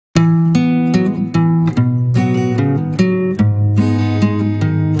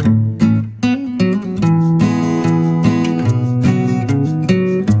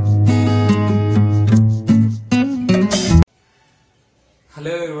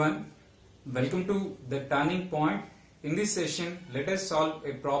everyone, welcome to the turning point. In this session, let us solve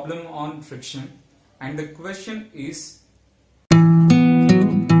a problem on friction, and the question is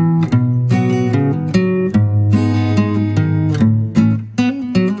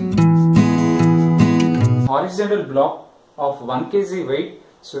horizontal block of 1 kg weight,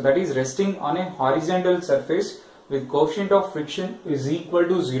 so that is resting on a horizontal surface with coefficient of friction is equal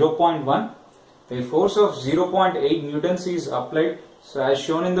to 0.1. A force of 0.8 newtons is applied, so as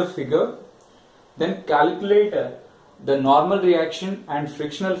shown in the figure. Then calculate the normal reaction and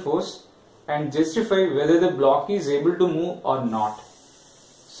frictional force and justify whether the block is able to move or not.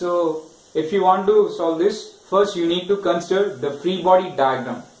 So if you want to solve this, first you need to consider the free body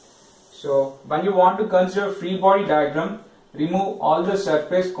diagram. So when you want to consider free body diagram, remove all the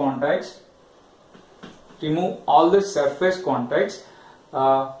surface contacts,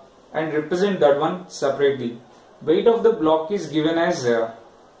 and represent that one separately. Weight of the block is given as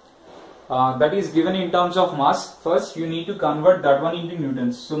that is given in terms of mass. First you need to convert that one into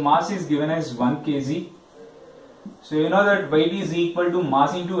newtons. So mass is given as 1 kg. So you know that weight is equal to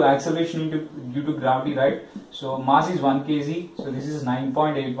mass into acceleration due to gravity, right? So mass is 1 kg. So this is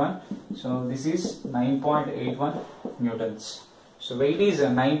 9.81. So this is 9.81 newtons. So weight is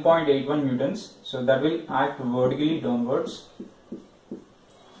 9.81 newtons. So that will act vertically downwards.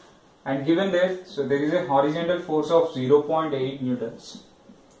 And given there, so there is a horizontal force of 0.8 newtons.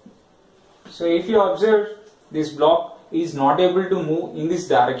 So if you observe, this block is not able to move in this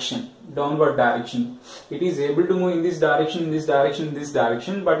direction, downward direction. It is able to move in this direction, in this direction, in this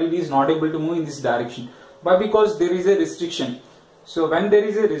direction, but it is not able to move in this direction. Why? Because there is a restriction. So when there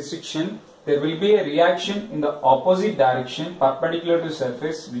is a restriction, there will be a reaction in the opposite direction perpendicular to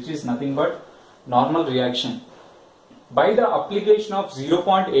surface, which is nothing but normal reaction. By the application of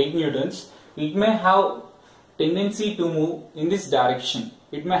 0.8 newtons, it may have tendency to move in this direction.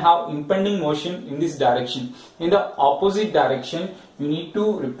 It may have impending motion in this direction. In the opposite direction, you need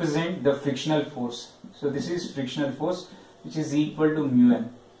to represent the frictional force. So this is frictional force, which is equal to mu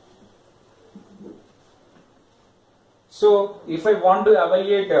n. So if I want to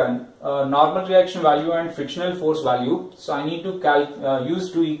evaluate normal reaction value and frictional force value, so I need to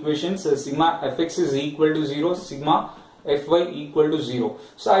use two equations. Sigma fx is equal to 0, sigma fy equal to 0.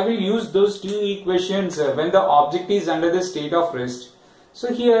 So I will use those two equations when the object is under the state of rest.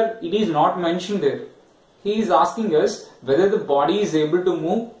 So here it is not mentioned there. He is asking us whether the body is able to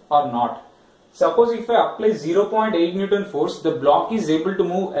move or not. Suppose if I apply 0.8 Newton force, the block is able to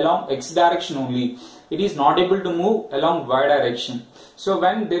move along x direction only. It is not able to move along y direction. So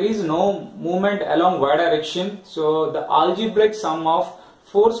when there is no movement along y direction, so the algebraic sum of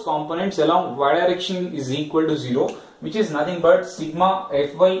force components along y direction is equal to 0, which is nothing but sigma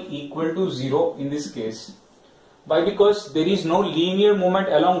fy equal to 0 in this case. Why? Because there is no linear movement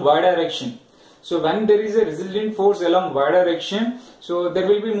along y direction. So when there is a resultant force along y direction, so there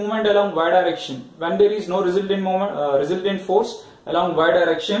will be movement along y direction. When there is no resultant force along y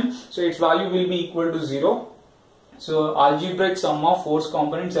direction, so its value will be equal to 0. So algebraic sum of force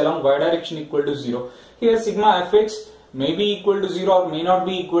components along y direction equal to 0. Here sigma fx may be equal to 0 or may not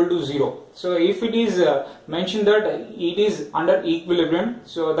be equal to 0. So if it is mentioned that it is under equilibrium,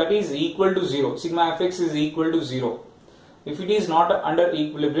 so that is equal to 0. Sigma fx is equal to 0. If it is not under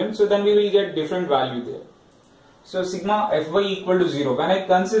equilibrium, so then we will get different value there. So sigma fy equal to 0. When I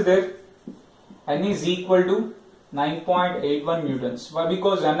consider n is equal to 9.81 newtons. Why?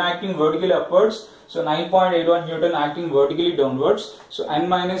 Because n acting vertically upwards, so 9.81 newton acting vertically downwards. So n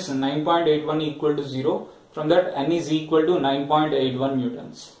minus 9.81 equal to 0. From that, n is equal to 9.81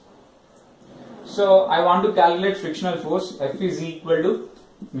 newtons. So I want to calculate frictional force. F is equal to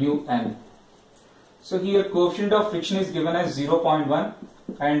mu n. So here coefficient of friction is given as 0.1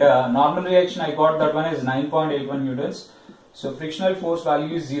 and normal reaction I got that one is 9.81 newtons. So frictional force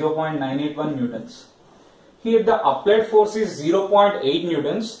value is 0.981 newtons. Here the applied force is 0.8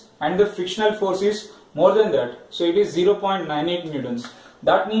 newtons and the frictional force is more than that. So it is 0.98 newtons.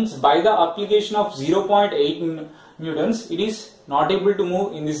 That means by the application of 0.8 newtons, it is not able to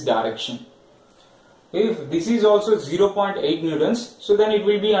move in this direction. If this is also 0.8 newtons, so then it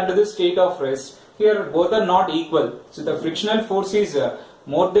will be under the state of rest. Here both are not equal. So the frictional force is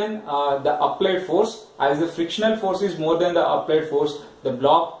more than the applied force. As the frictional force is more than the applied force, the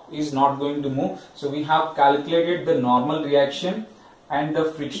block is not going to move. So we have calculated the normal reaction and the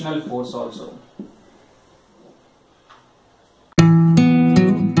frictional force also.